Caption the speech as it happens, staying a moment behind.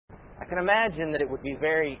can imagine that it would be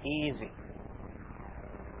very easy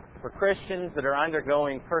for Christians that are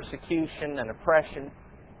undergoing persecution and oppression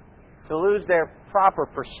to lose their proper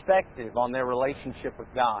perspective on their relationship with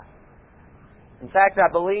God. In fact,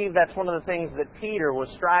 I believe that's one of the things that Peter was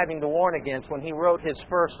striving to warn against when he wrote his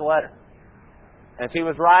first letter. As he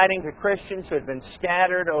was writing to Christians who had been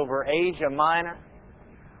scattered over Asia Minor,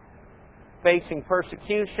 facing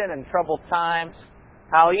persecution and troubled times,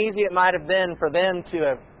 how easy it might have been for them to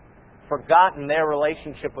have forgotten their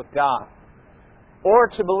relationship with God. Or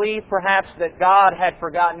to believe perhaps that God had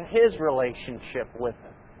forgotten His relationship with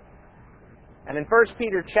them. And in 1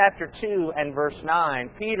 Peter chapter 2 and verse 9,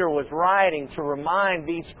 Peter was writing to remind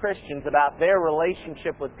these Christians about their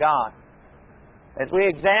relationship with God. As we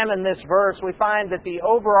examine this verse, we find that the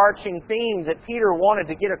overarching theme that Peter wanted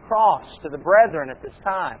to get across to the brethren at this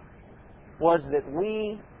time was that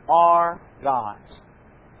we are God's.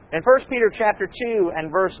 In 1 Peter chapter 2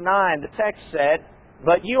 and verse 9, the text said,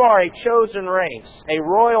 "But you are a chosen race, a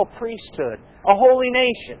royal priesthood, a holy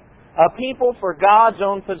nation, a people for God's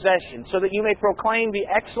own possession, so that you may proclaim the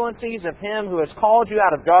excellencies of Him who has called you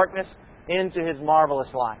out of darkness into His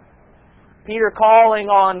marvelous light." Peter, calling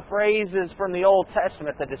on phrases from the Old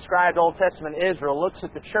Testament that described Old Testament Israel, looks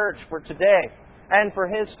at the church for today and for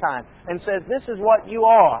his time and says, this is what you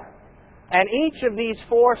are. And each of these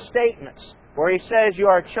four statements, where he says you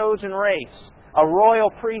are a chosen race, a royal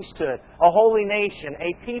priesthood, a holy nation,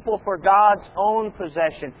 a people for God's own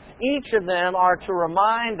possession, each of them are to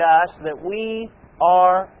remind us that we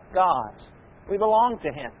are God's. We belong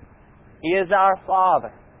to Him. He is our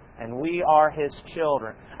Father, and we are His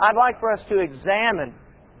children. I'd like for us to examine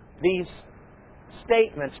these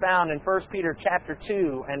statements found in 1 Peter chapter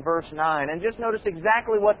 2 and verse 9, and just notice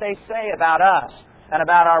exactly what they say about us and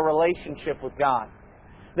about our relationship with God.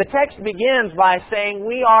 The text begins by saying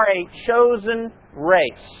we are a chosen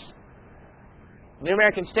race. The New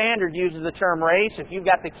American Standard uses the term race. If you've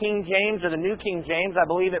got the King James or the New King James, I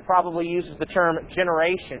believe it probably uses the term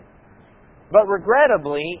generation. But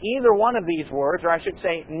regrettably, either one of these words, or I should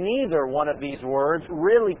say neither one of these words,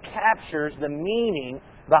 really captures the meaning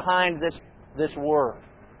behind this word.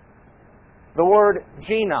 The word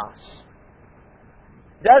genos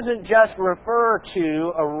doesn't just refer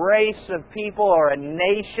to a race of people or a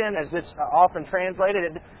nation, as it's often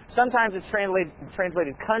translated. Sometimes it's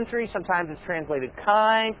translated country, sometimes it's translated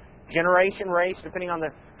kind, generation, race, depending on the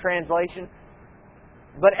translation.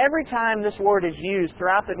 But every time this word is used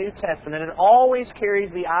throughout the New Testament, it always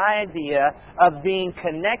carries the idea of being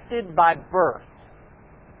connected by birth,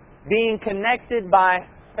 being connected by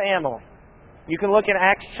family. You can look at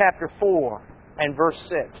Acts chapter 4 and verse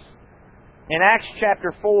 6. In Acts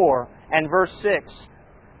chapter 4 and verse 6,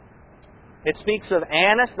 it speaks of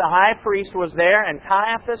Annas, the high priest, was there, and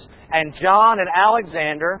Caiaphas, and John, and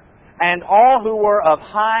Alexander, and all who were of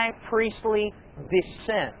high priestly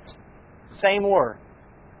descent. Same word.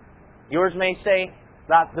 Yours may say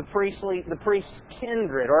the priest's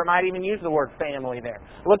kindred, or it might even use the word family there.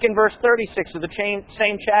 Look in verse 36 of the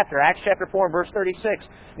same chapter, Acts chapter 4 and verse 36.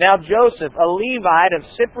 Now Joseph, a Levite of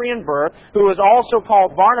Cyprian birth, who was also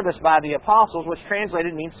called Barnabas by the apostles, which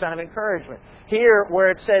translated means son of encouragement. Here,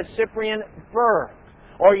 where it says Cyprian birth,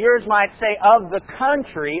 or yours might say of the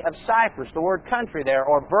country of Cyprus. The word country there,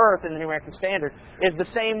 or birth in the New American Standard, is the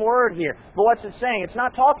same word here. But what's it saying? It's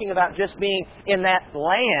not talking about just being in that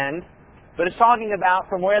land, but it's talking about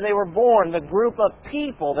from where they were born, the group of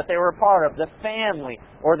people that they were a part of, the family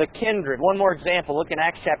or the kindred. One more example, look in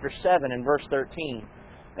Acts chapter 7 and verse 13.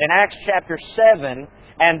 In Acts chapter 7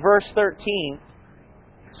 and verse 13,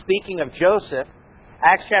 speaking of Joseph,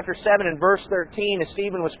 Acts chapter 7 and verse 13, as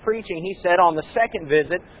Stephen was preaching, he said, on the second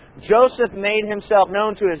visit, Joseph made himself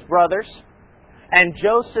known to his brothers, and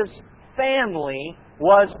Joseph's family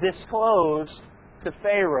was disclosed to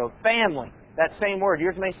Pharaoh. Family. That same word.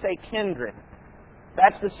 Yours may say kindred.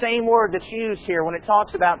 That's the same word that's used here when it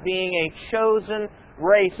talks about being a chosen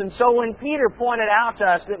race. And so when Peter pointed out to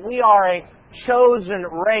us that we are a chosen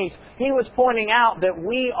race, he was pointing out that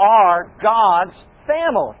we are God's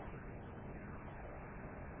family.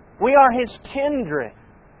 We are His kindred,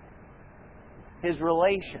 His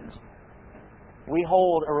relations. We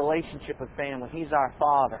hold a relationship with family. He's our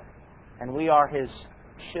Father, and we are His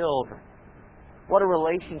children. What a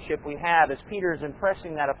relationship we have, as Peter is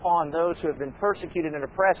impressing that upon those who have been persecuted and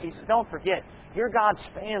oppressed. He says, don't forget, you're God's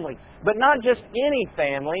family. But not just any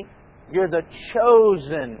family, you're the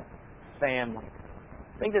chosen family.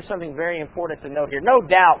 I think there's something very important to note here. No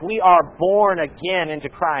doubt, we are born again into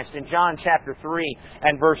Christ. In John chapter 3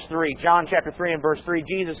 and verse 3. John chapter 3 and verse 3,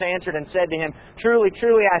 Jesus answered and said to him, truly,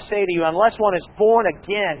 truly, I say to you, unless one is born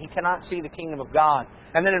again, he cannot see the kingdom of God.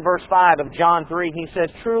 And then in verse 5 of John 3, he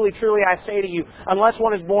says, "Truly, truly, I say to you, unless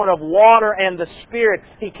one is born of water and the Spirit,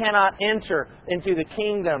 he cannot enter into the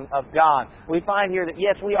kingdom of God." We find here that,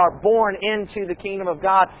 yes, we are born into the kingdom of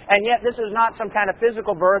God, and yet this is not some kind of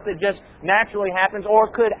physical birth that just naturally happens or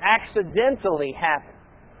could accidentally happen.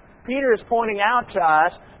 Peter is pointing out to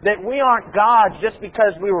us that we aren't gods just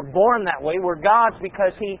because we were born that way. We're gods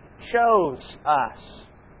because He chose us.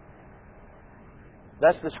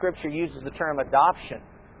 Thus, the Scripture uses the term adoption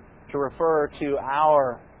to refer to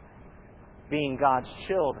our being God's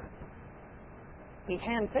children. He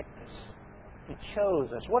handpicked us. He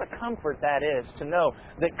chose us. What a comfort that is to know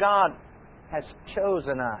that God has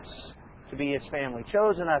chosen us to be His family,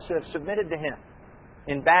 chosen us who have submitted to Him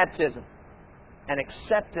in baptism, and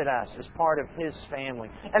accepted us as part of His family.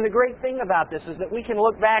 And the great thing about this is that we can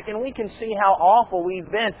look back and we can see how awful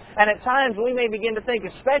we've been. And at times we may begin to think,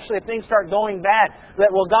 especially if things start going bad, that,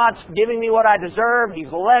 well, God's giving me what I deserve,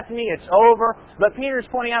 He's left me, it's over. But Peter's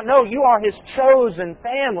pointing out, no, you are His chosen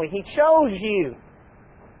family. He chose you.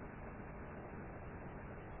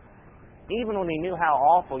 Even when He knew how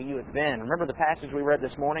awful you had been. Remember the passage we read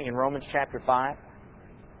this morning in Romans chapter 5?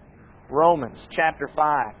 Romans chapter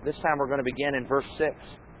 5. This time we're going to begin in verse 6.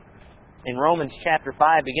 In Romans chapter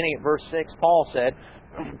 5, beginning at verse 6, Paul said,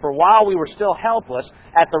 "For while we were still helpless,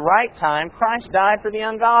 at the right time Christ died for the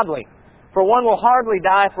ungodly. For one will hardly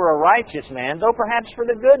die for a righteous man, though perhaps for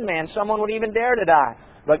the good man someone would even dare to die.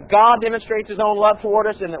 But God demonstrates His own love toward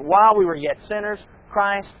us in that while we were yet sinners,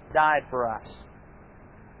 Christ died for us."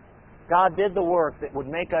 God did the work that would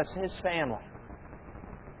make us His family,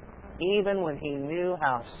 even when He knew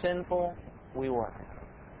how sinful we were.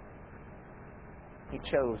 He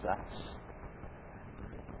chose us.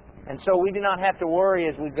 And so we do not have to worry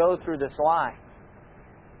as we go through this life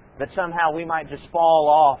that somehow we might just fall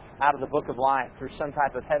off out of the book of life through some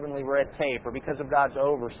type of heavenly red tape or because of God's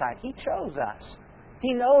oversight. He chose us.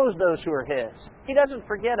 He knows those who are His. He doesn't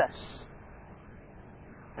forget us.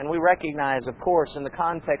 And we recognize, of course, in the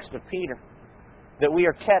context of Peter, that we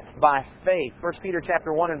are kept by faith. 1 Peter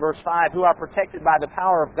chapter 1 and verse 5, "Who are protected by the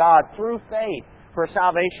power of God through faith for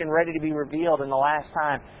salvation ready to be revealed in the last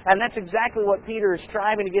time." And that's exactly what Peter is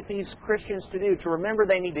striving to get these Christians to do, to remember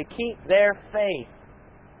they need to keep their faith.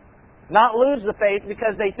 Not lose the faith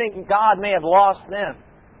because they think God may have lost them,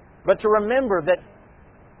 but to remember that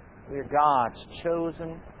we are God's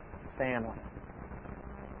chosen family.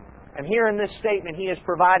 And here in this statement, he is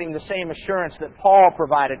providing the same assurance that Paul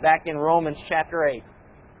provided back in Romans chapter 8.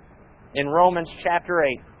 In Romans chapter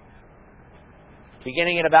 8,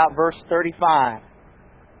 beginning at about verse 35,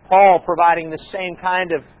 Paul, providing the same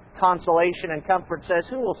kind of consolation and comfort, says,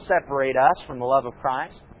 "Who will separate us from the love of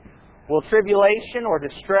Christ? Will tribulation or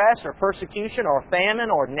distress or persecution or famine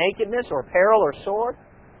or nakedness or peril or sword?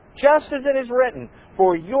 Just as it is written,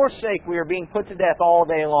 for your sake we are being put to death all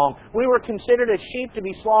day long. We were considered as sheep to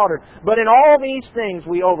be slaughtered. But in all these things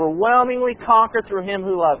we overwhelmingly conquer through Him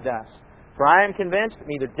who loved us. For I am convinced that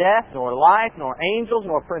neither death, nor life, nor angels,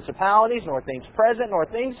 nor principalities, nor things present, nor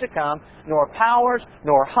things to come, nor powers,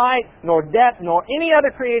 nor height, nor depth, nor any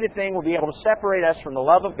other created thing will be able to separate us from the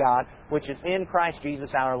love of God, which is in Christ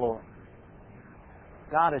Jesus our Lord."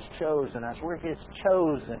 God has chosen us. We're His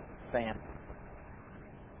chosen family.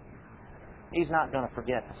 He's not going to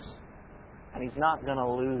forget us. And He's not going to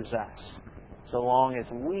lose us so long as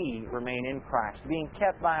we remain in Christ, being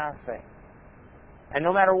kept by our faith. And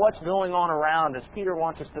no matter what's going on around us, Peter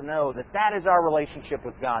wants us to know that that is our relationship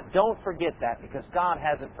with God. Don't forget that, because God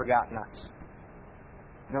hasn't forgotten us.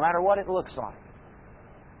 No matter what it looks like,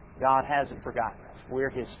 God hasn't forgotten us. We're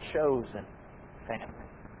His chosen family.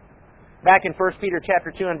 Back in 1 Peter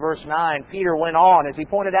chapter 2 and verse 9, Peter went on, as he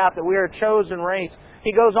pointed out that we are a chosen race,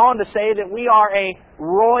 he goes on to say that we are a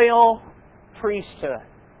royal priesthood.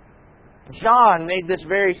 John made this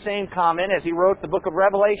very same comment as he wrote the book of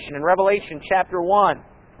Revelation, in Revelation chapter 1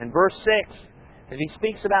 and verse 6. As he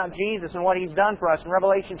speaks about Jesus and what He's done for us in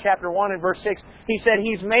Revelation chapter 1 and verse 6, he said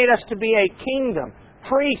He's made us to be a kingdom,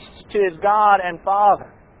 priests to His God and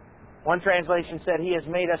Father. One translation said He has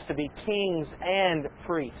made us to be kings and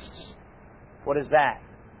priests. What is that?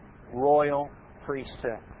 Royal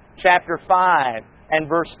priesthood. Chapter 5 and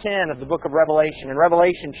verse 10 of the book of Revelation. In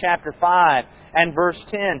Revelation chapter 5 and verse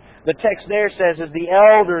 10, the text there says, as the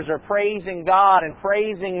elders are praising God and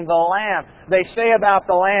praising the Lamb, they say about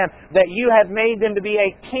the Lamb that you have made them to be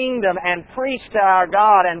a kingdom and priests to our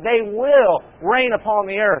God, and they will reign upon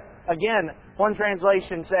the earth. Again, one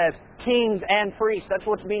translation says kings and priests. That's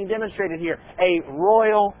what's being demonstrated here. A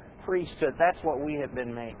royal priesthood. That's what we have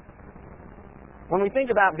been made. When we think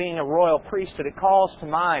about being a royal priesthood, it calls to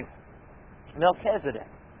mind Melchizedek.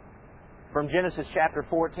 from Genesis chapter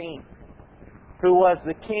 14, who was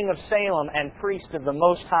the king of Salem and priest of the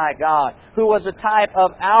Most High God, who was a type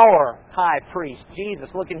of our high priest, Jesus.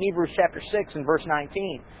 Look in Hebrews chapter 6 and verse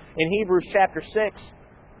 19. In Hebrews chapter 6,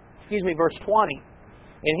 verse 20.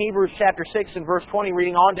 In Hebrews chapter 6 and verse 20,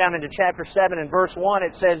 reading on down into chapter 7 and verse 1,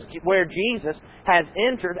 it says, where Jesus has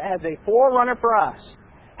entered as a forerunner for us,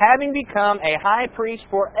 having become a high priest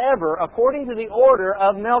forever according to the order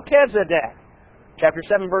of Melchizedek. Chapter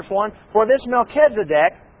 7 verse 1, for this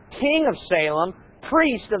Melchizedek, king of Salem,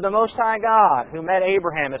 priest of the Most High God, who met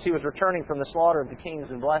Abraham as he was returning from the slaughter of the kings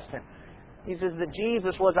and blessed him. He says that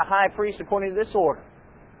Jesus was a high priest according to this order.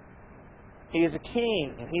 He is a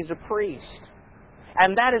king and He's a priest.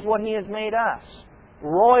 And that is what He has made us,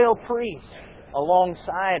 royal priests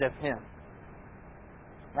alongside of Him.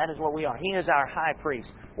 That is what we are. He is our high priest.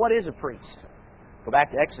 What is a priest? Go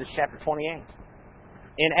back to Exodus chapter 28.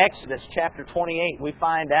 In Exodus chapter 28, we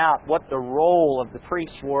find out what the role of the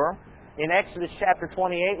priests were. In Exodus chapter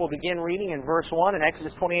 28, we'll begin reading in verse 1. In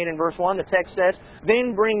Exodus 28 and verse 1, the text says,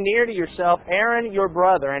 then bring near to yourself Aaron your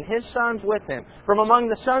brother and his sons with him from among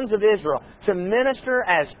the sons of Israel to minister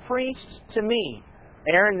as priests to me.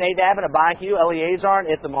 Aaron, Nadab, and Abihu, Eleazar, and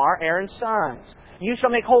Ithamar, Aaron's sons. You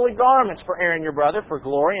shall make holy garments for Aaron your brother, for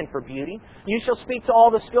glory and for beauty. You shall speak to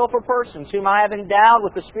all the skillful persons whom I have endowed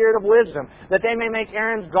with the spirit of wisdom, that they may make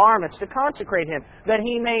Aaron's garments to consecrate him, that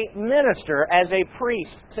he may minister as a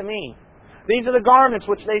priest to me. These are the garments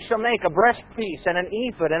which they shall make, a breastpiece and an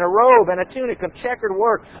ephod and a robe and a tunic of checkered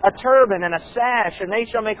work, a turban and a sash, and they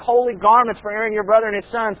shall make holy garments for Aaron your brother and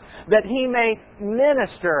his sons, that he may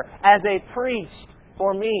minister as a priest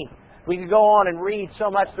for me. We could go on and read so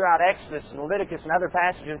much throughout Exodus and Leviticus and other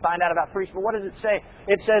passages and find out about priests. But what does it say?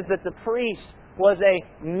 It says that the priest was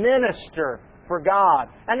a minister for God.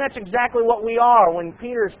 And that's exactly what we are. When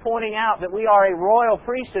Peter's pointing out that we are a royal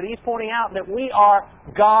priesthood, he's pointing out that we are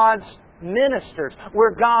God's ministers.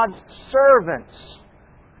 We're God's servants.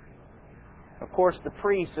 Of course, the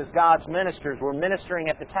priests, as God's ministers, were ministering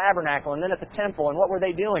at the tabernacle and then at the temple. And what were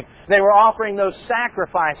they doing? They were offering those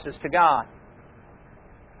sacrifices to God.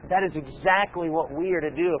 That is exactly what we are to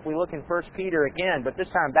do if we look in 1 Peter again, but this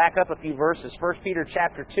time back up a few verses. 1 Peter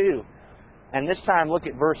chapter 2, and this time look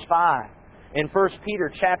at verse 5. In 1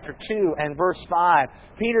 Peter chapter 2 and verse 5,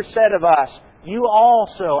 Peter said of us, you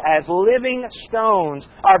also, as living stones,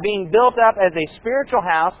 are being built up as a spiritual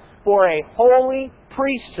house for a holy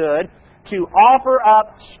priesthood to offer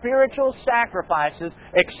up spiritual sacrifices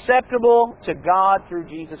acceptable to God through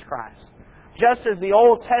Jesus Christ. Just as the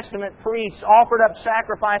Old Testament priests offered up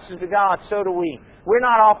sacrifices to God, so do we. We're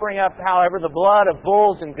not offering up, however, the blood of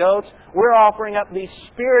bulls and goats. We're offering up these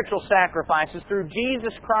spiritual sacrifices through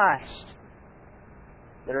Jesus Christ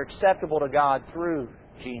that are acceptable to God through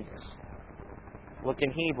Jesus. Look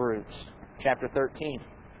in Hebrews chapter 13.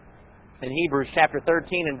 In Hebrews chapter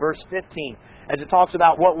 13 and verse 15, as it talks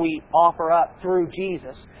about what we offer up through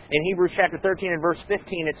Jesus. In Hebrews chapter 13 and verse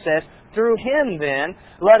 15 it says, through Him then,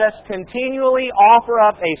 let us continually offer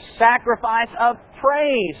up a sacrifice of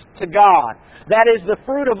praise to God. That is the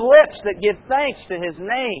fruit of lips that give thanks to His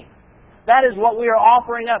name. That is what we are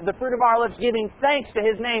offering up, the fruit of our lips, giving thanks to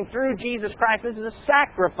His name through Jesus Christ. This is a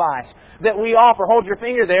sacrifice that we offer. Hold your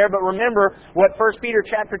finger there, but remember what 1 Peter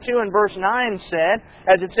chapter 2 and verse 9 said.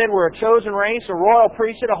 As it said, we're a chosen race, a royal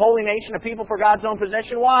priesthood, a holy nation, a people for God's own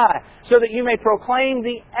possession. Why? So that you may proclaim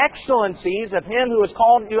the excellencies of Him who has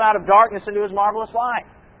called you out of darkness into His marvelous light.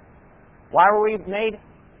 Why were we made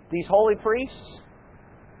these holy priests?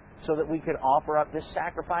 So that we could offer up this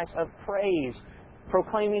sacrifice of praise,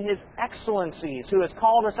 proclaiming His excellencies, who has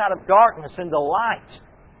called us out of darkness into light.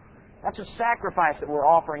 That's a sacrifice that we're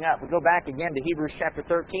offering up. We go back again to Hebrews chapter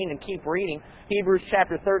 13 and keep reading. Hebrews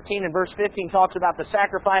chapter 13 and verse 15 talks about the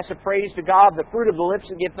sacrifice of praise to God, the fruit of the lips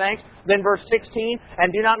that give thanks. Then verse 16,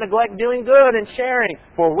 and do not neglect doing good and sharing,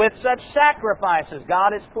 for with such sacrifices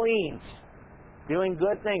God is pleased. Doing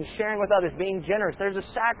good things, sharing with others, being generous. There's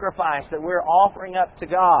a sacrifice that we're offering up to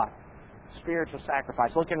God. Spiritual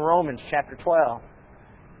sacrifice. Look in Romans chapter 12.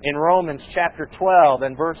 In Romans chapter 12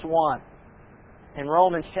 and verse 1. In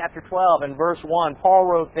Romans chapter 12 and verse 1, Paul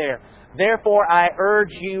wrote there, therefore I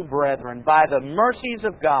urge you, brethren, by the mercies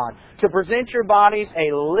of God, to present your bodies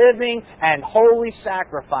a living and holy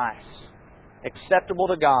sacrifice, acceptable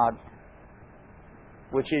to God,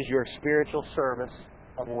 which is your spiritual service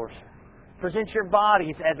of worship. Present your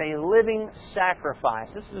bodies as a living sacrifice.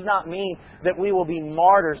 This does not mean that we will be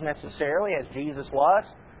martyrs necessarily, as Jesus was,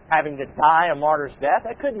 having to die a martyr's death.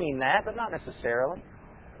 That could mean that, but not necessarily.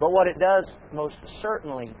 But what it does most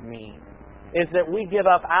certainly mean is that we give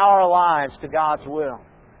up our lives to God's will.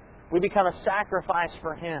 We become a sacrifice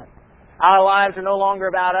for Him. Our lives are no longer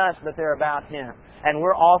about us, but they're about Him. And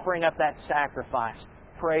we're offering up that sacrifice,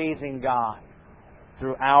 praising God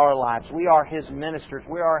through our lives. We are His ministers.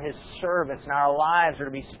 We are His servants. And our lives are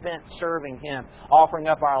to be spent serving Him, offering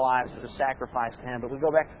up our lives as a sacrifice to Him. But we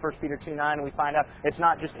go back to 1 Peter 2:9 and we find out it's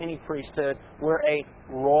not just any priesthood. We're a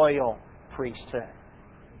royal priesthood.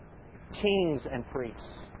 Kings and priests,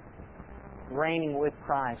 reigning with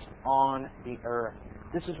Christ on the earth.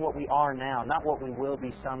 This is what we are now, not what we will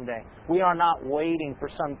be someday. We are not waiting for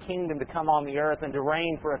some kingdom to come on the earth and to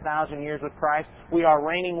reign for 1,000 years with Christ. We are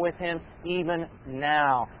reigning with Him even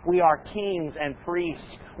now. We are kings and priests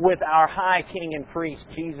with our high King and priest,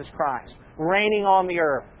 Jesus Christ, reigning on the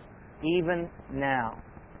earth even now.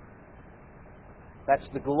 That's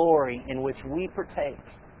the glory in which we partake.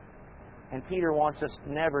 And Peter wants us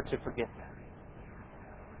never to forget that.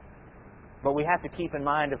 But we have to keep in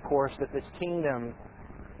mind, of course, that this kingdom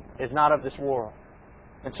is not of this world.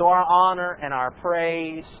 And so our honor and our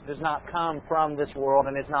praise does not come from this world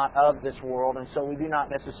and is not of this world. And so we do not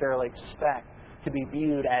necessarily expect to be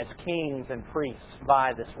viewed as kings and priests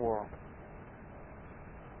by this world.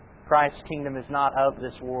 Christ's kingdom is not of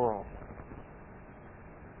this world.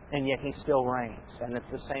 And yet He still reigns. And it's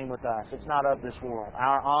the same with us. It's not of this world.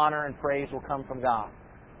 Our honor and praise will come from God,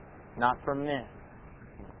 not from men.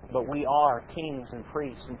 But we are kings and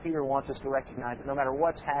priests. And Peter wants us to recognize that no matter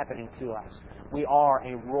what's happening to us, we are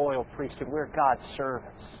a royal priesthood. We're God's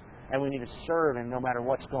servants. And we need to serve Him no matter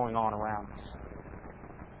what's going on around us.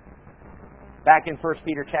 Back in 1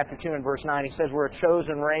 Peter chapter 2 and verse 9, he says we're a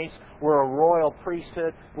chosen race. We're a royal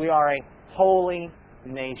priesthood. We are a holy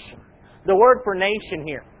nation. The word for nation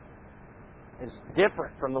here is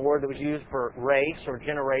different from the word that was used for race or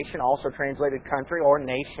generation, also translated country or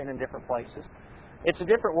nation in different places. It's a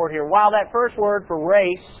different word here. While that first word for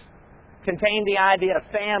race contained the idea of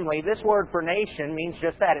family, this word for nation means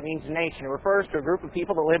just that. It means nation. It refers to a group of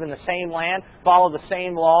people that live in the same land, follow the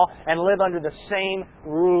same law, and live under the same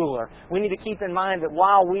ruler. We need to keep in mind that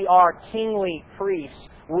while we are kingly priests,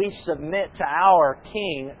 we submit to our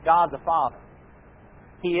King, God the Father.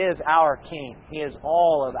 He is our King. He is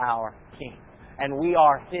all of our King. And we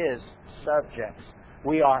are His subjects.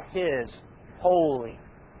 We are His holy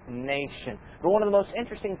nation. But one of the most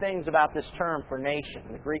interesting things about this term for nation,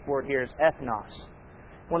 the Greek word here is ethnos.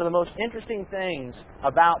 One of the most interesting things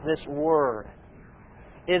about this word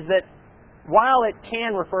is that while it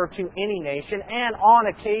can refer to any nation, and on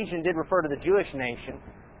occasion did refer to the Jewish nation,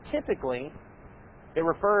 typically it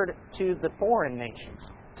referred to the foreign nations,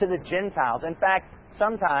 to the Gentiles. In fact,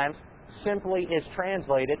 sometimes simply is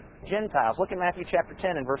translated Gentiles. Look at Matthew chapter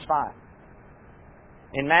 10 and verse 5.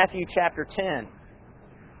 In Matthew chapter 10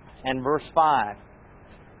 and verse 5,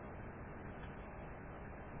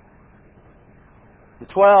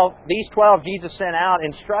 these 12 Jesus sent out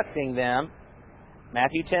instructing them,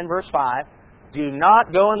 Matthew 10 verse 5, do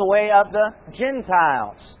not go in the way of the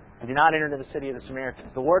Gentiles, and do not enter into the city of the Samaritans.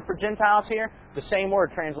 The word for Gentiles here, the same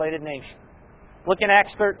word translated nation. Look in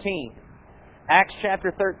Acts 13. Acts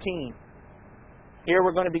chapter 13. Here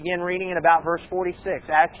we're going to begin reading in about verse 46.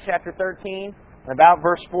 Acts chapter 13, about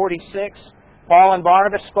verse 46. Paul and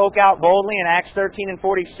Barnabas spoke out boldly in Acts 13 and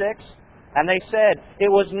 46. And they said, it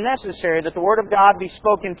was necessary that the word of God be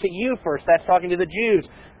spoken to you first. That's talking to the Jews.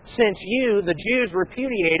 Since you, the Jews,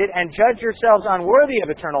 repudiated and judged yourselves unworthy of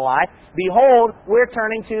eternal life, behold, we're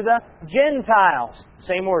turning to the Gentiles.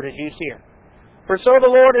 Same word as used here. For so the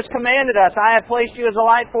Lord has commanded us, I have placed you as a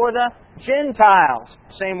light for the Gentiles.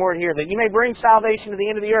 Same word here, that you may bring salvation to the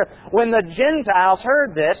end of the earth. When the Gentiles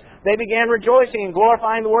heard this, they began rejoicing and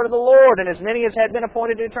glorifying the word of the Lord, and as many as had been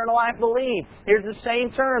appointed to eternal life believed. Here's the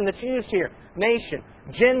same term that's used here. Nation.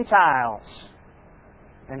 Gentiles.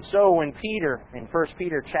 And so when Peter, in 1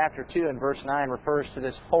 Peter chapter 2 and verse 9, refers to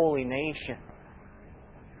this holy nation,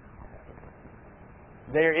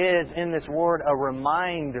 there is in this word a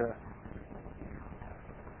reminder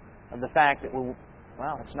of the fact that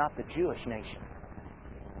it's not the Jewish nation.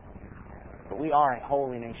 But we are a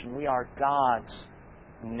holy nation. We are God's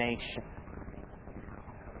nation.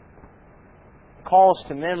 It calls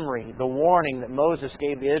to memory the warning that Moses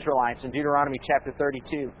gave the Israelites in Deuteronomy chapter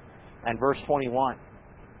 32 and verse 21.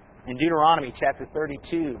 In Deuteronomy chapter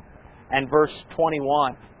 32 and verse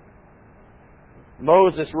 21,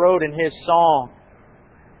 Moses wrote in his song,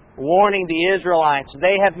 warning the Israelites,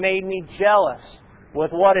 they have made me jealous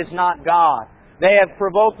with what is not God. They have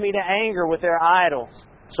provoked me to anger with their idols.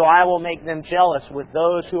 So I will make them jealous with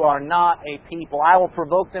those who are not a people. I will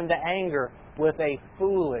provoke them to anger with a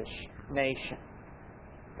foolish nation.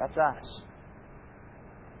 That's us.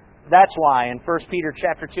 That's why in 1 Peter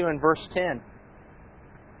chapter 2 and verse 10,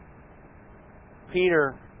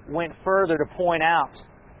 Peter went further to point out,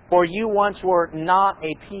 for you once were not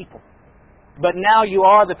a people, but now you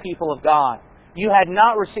are the people of God. You had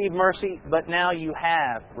not received mercy, but now you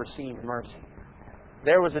have received mercy.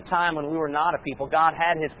 There was a time when we were not a people. God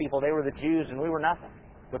had His people. They were the Jews, and we were nothing,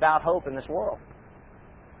 without hope in this world.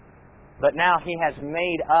 But now He has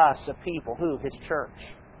made us a people. Who? His church.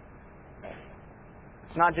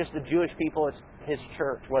 It's not just the Jewish people, it's His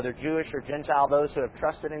church, whether Jewish or Gentile, those who have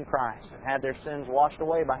trusted in Christ and had their sins washed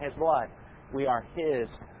away by His blood. We are His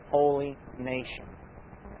holy nation.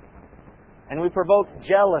 And we provoke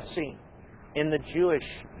jealousy in the Jewish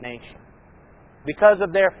nation. Because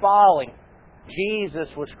of their folly, Jesus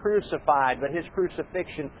was crucified, but His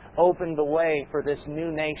crucifixion opened the way for this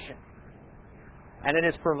new nation. And it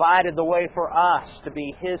has provided the way for us to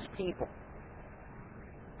be His people.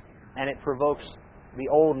 And it provokes the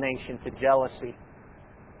old nation to jealousy,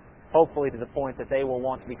 hopefully to the point that they will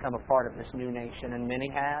want to become a part of this new nation. And many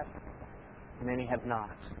have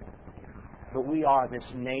not. But we are this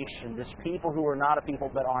nation, this people who are not a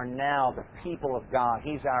people, but are now the people of God.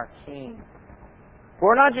 He's our King.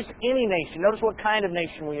 We're not just any nation. Notice what kind of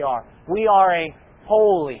nation we are. We are a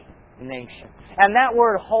holy nation. And that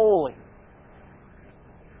word holy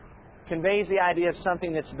conveys the idea of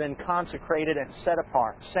something that's been consecrated and set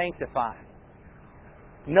apart, sanctified.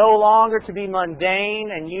 No longer to be mundane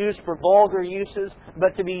and used for vulgar uses,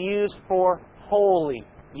 but to be used for holy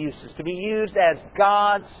uses, to be used as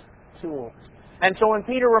God's tools. And so when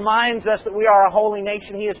Peter reminds us that we are a holy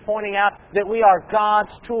nation, he is pointing out that we are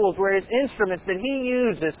God's tools. We're His instruments that He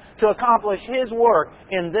uses to accomplish His work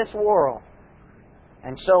in this world.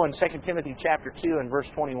 And so in 2 Timothy chapter 2 and verse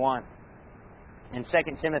 21, in 2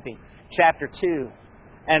 Timothy chapter 2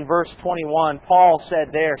 and verse 21, Paul said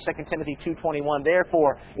there, 2 Timothy 2:21,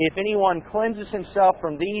 therefore, if anyone cleanses himself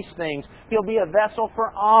from these things, he'll be a vessel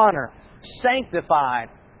for honor, sanctified,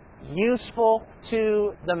 useful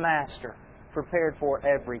to the master, prepared for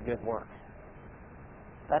every good work.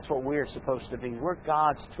 That's what we're supposed to be. We're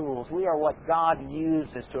God's tools. We are what God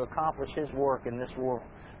uses to accomplish His work in this world.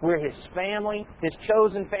 We're His family, His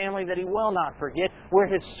chosen family that He will not forget. We're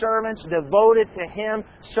His servants devoted to Him,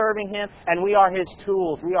 serving Him, and we are His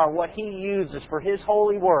tools. We are what He uses for His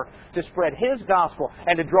holy work to spread His gospel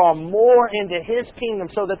and to draw more into His kingdom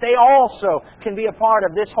so that they also can be a part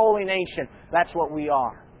of this holy nation. That's what we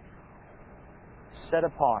are. Set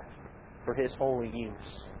apart for His holy use.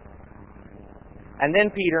 And then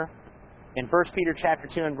Peter, in 1 Peter chapter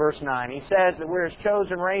 2 and verse 9, he says that we're His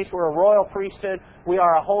chosen race, we're a royal priesthood, we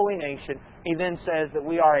are a holy nation. He then says that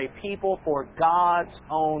we are a people for God's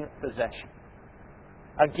own possession.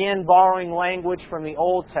 Again, borrowing language from the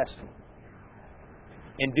Old Testament.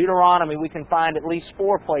 In Deuteronomy, we can find at least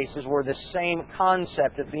 4 places where the same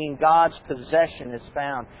concept of being God's possession is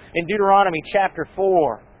found. In Deuteronomy chapter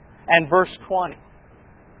 4 and verse 20.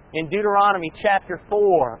 In Deuteronomy chapter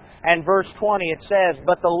 4 and verse 20 it says,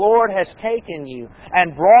 but the Lord has taken you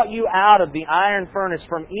and brought you out of the iron furnace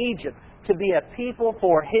from Egypt to be a people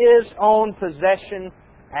for His own possession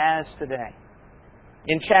as today.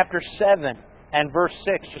 In chapter 7 and verse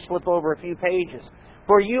 6, just flip over a few pages.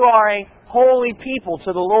 For you are a holy people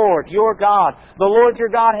to the Lord your God. The Lord your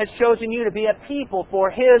God has chosen you to be a people for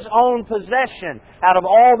His own possession out of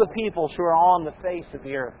all the peoples who are on the face of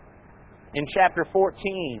the earth. In chapter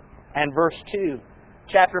 14 and verse 2,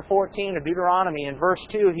 chapter 14 of Deuteronomy and verse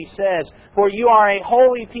 2, he says, for you are a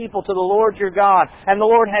holy people to the Lord your God, and the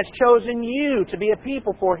Lord has chosen you to be a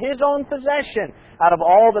people for His own possession out of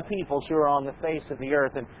all the peoples who are on the face of the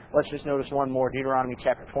earth. And let's just notice one more, Deuteronomy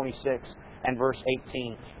chapter 26 and verse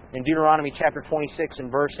 18. In Deuteronomy chapter 26 and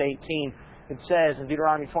verse 18, it says in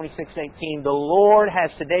Deuteronomy 26:18, the Lord has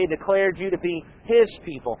today declared you to be His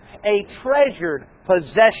people, a treasured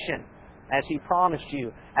possession, as He promised you,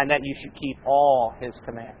 and that you should keep all His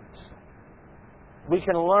commandments. We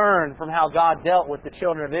can learn from how God dealt with the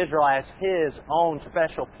children of Israel as His own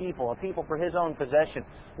special people, a people for His own possession,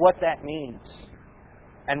 what that means.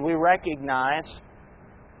 And we recognize,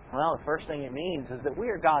 well, the first thing it means is that we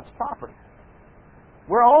are God's property.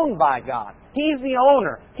 We're owned by God. He's the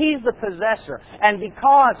owner. He's the possessor. And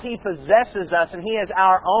because He possesses us and He is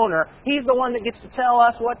our owner, He's the one that gets to tell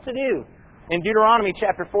us what to do. In Deuteronomy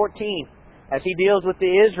chapter 14, as He deals with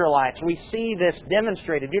the Israelites, we see this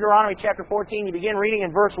demonstrated. Deuteronomy chapter 14, you begin reading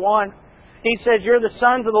in verse 1. He says, you're the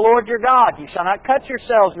sons of the Lord your God. You shall not cut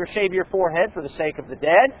yourselves nor shave your forehead for the sake of the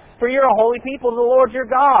dead, for you're a holy people to the Lord your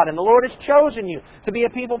God. And the Lord has chosen you to be a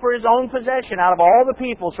people for His own possession out of all the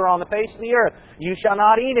peoples who are on the face of the earth. You shall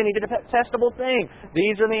not eat any detestable thing.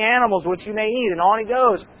 These are the animals which you may eat. And on he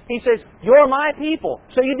goes. He says, you're my people,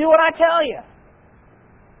 so you do what I tell you.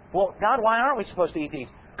 Well, God, why aren't we supposed to eat these?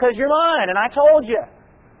 because you're mine and I told you.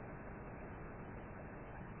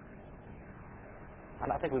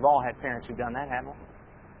 And I think we've all had parents who've done that, haven't we?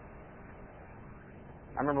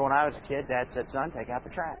 I remember when I was a kid, Dad said, "Son, take out the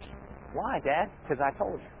trash." "Why, Dad?" "Because I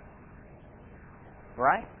told you."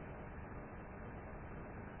 Right?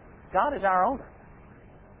 God is our owner.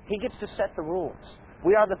 He gets to set the rules.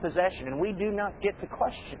 We are the possession, and we do not get to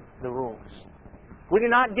question the rules. We do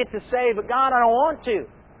not get to say, "But God, I don't want to."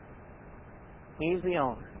 He's the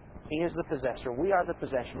owner. He is the possessor. We are the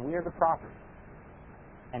possession. We are the property.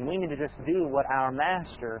 And we need to just do what our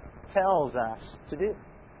Master tells us to do.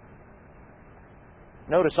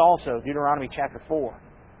 Notice also Deuteronomy chapter 4.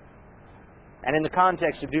 And in the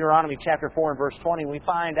context of Deuteronomy chapter 4 and verse 20, we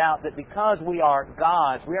find out that because we are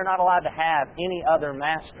God's, we are not allowed to have any other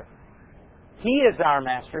master. He is our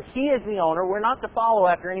master. He is the owner. We're not to follow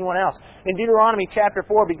after anyone else. In Deuteronomy chapter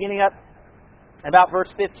 4, beginning up about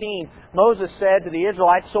verse 15, Moses said to the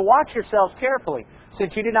Israelites, "So watch yourselves carefully,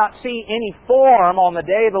 since you did not see any form on the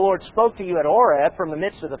day the Lord spoke to you at Horeb from the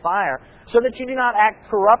midst of the fire, so that you do not act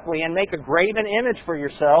corruptly and make a graven image for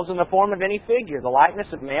yourselves in the form of any figure, the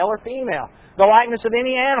likeness of male or female, the likeness of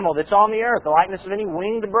any animal that's on the earth, the likeness of any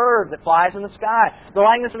winged bird that flies in the sky, the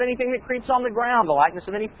likeness of anything that creeps on the ground, the likeness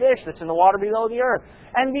of any fish that's in the water below the earth.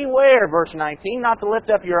 And beware," verse 19, "not to lift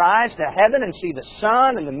up your eyes to heaven and see the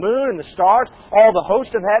sun and the moon and the stars, all the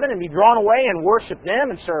host of heaven, and be drawn away and worship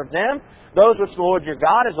them and serve them, those which the Lord your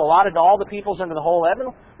God has allotted to all the peoples under the whole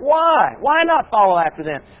heaven." Why? Why not follow after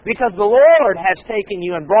them? Because the Lord has taken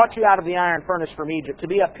you and brought you out of the iron furnace from Egypt to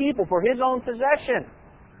be a people for His own possession.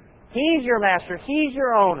 He's your master. He's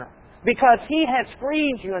your owner. Because He has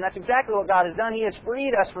freed you, and that's exactly what God has done. He has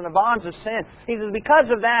freed us from the bonds of sin. He says, because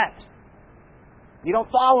of that, you don't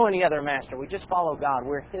follow any other master. We just follow God.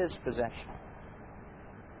 We're His possession.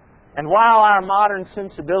 And while our modern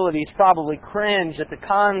sensibilities probably cringe at the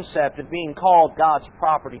concept of being called God's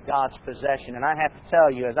property, God's possession, and I have to tell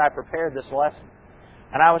you, as I prepared this lesson,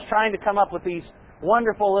 and I was trying to come up with these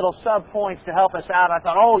wonderful little sub-points to help us out, I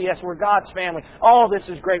thought, oh yes, we're God's family. Oh, this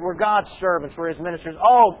is great. We're God's servants. We're His ministers.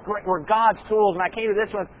 Oh, great. We're God's tools. And I came to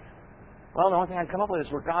this one. Well, the only thing I can come up with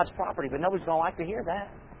is we're God's property, but nobody's going to like to hear that.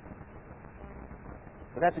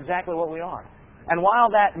 But that's exactly what we are. And while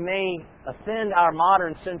that may offend our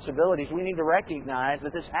modern sensibilities, we need to recognize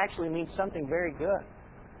that this actually means something very good.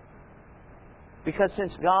 Because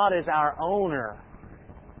since God is our owner,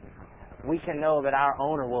 we can know that our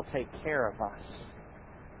owner will take care of us.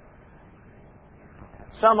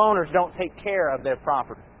 Some owners don't take care of their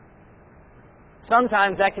property.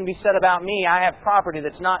 Sometimes that can be said about me. I have property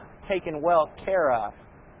that's not taken well care of.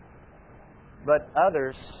 But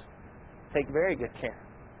others take very good care.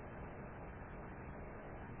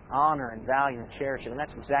 Honor and value and cherish it. And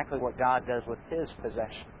that's exactly what God does with His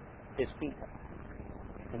possession, His people.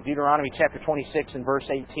 In Deuteronomy chapter 26 and verse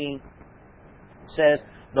 18, it says,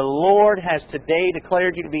 "The Lord has today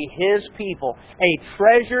declared you to be His people, a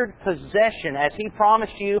treasured possession, as He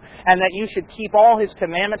promised you, and that you should keep all His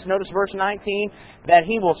commandments." Notice verse 19, "that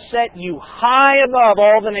He will set you high above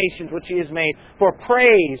all the nations which He has made, for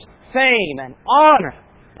praise, fame, and honor,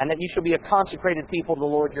 and that you shall be a consecrated people to the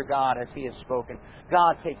Lord your God, as He has spoken."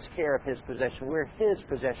 God takes care of His possession. We're His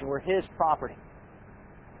possession. We're His property.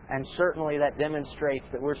 And certainly that demonstrates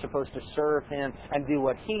that we're supposed to serve Him and do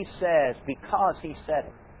what He says because He said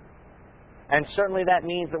it. And certainly that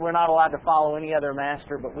means that we're not allowed to follow any other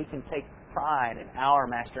master, but we can take pride in our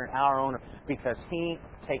master and our owner because He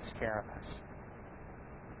takes care of us.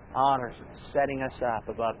 Honors us, setting us up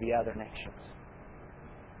above the other nations.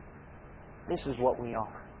 This is what we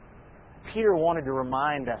are. Peter wanted to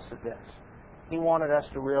remind us of this. He wanted us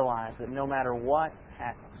to realize that no matter what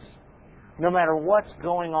happens, no matter what's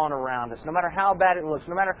going on around us, no matter how bad it looks,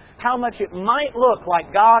 no matter how much it might look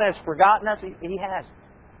like God has forgotten us, He hasn't.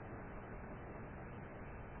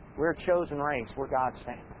 We're a chosen race. We're God's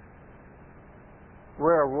family.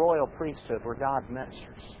 We're a royal priesthood. We're God's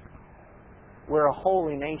ministers. We're a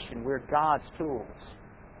holy nation. We're God's tools.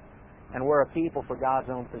 And we're a people for God's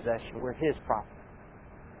own possession. We're His property.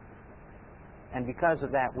 And because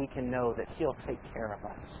of that, we can know that He'll take care of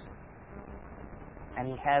us. And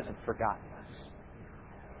He hasn't forgotten us.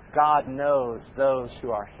 God knows those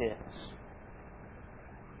who are His.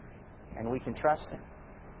 And we can trust Him.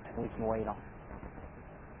 And we can wait on Him.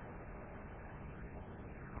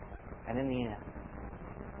 And in the end,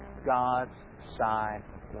 God's side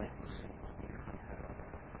wins.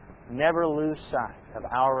 Never lose sight of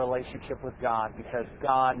our relationship with God, because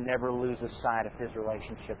God never loses sight of His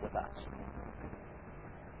relationship with us.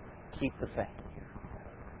 Keep the faith.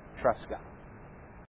 Trust God.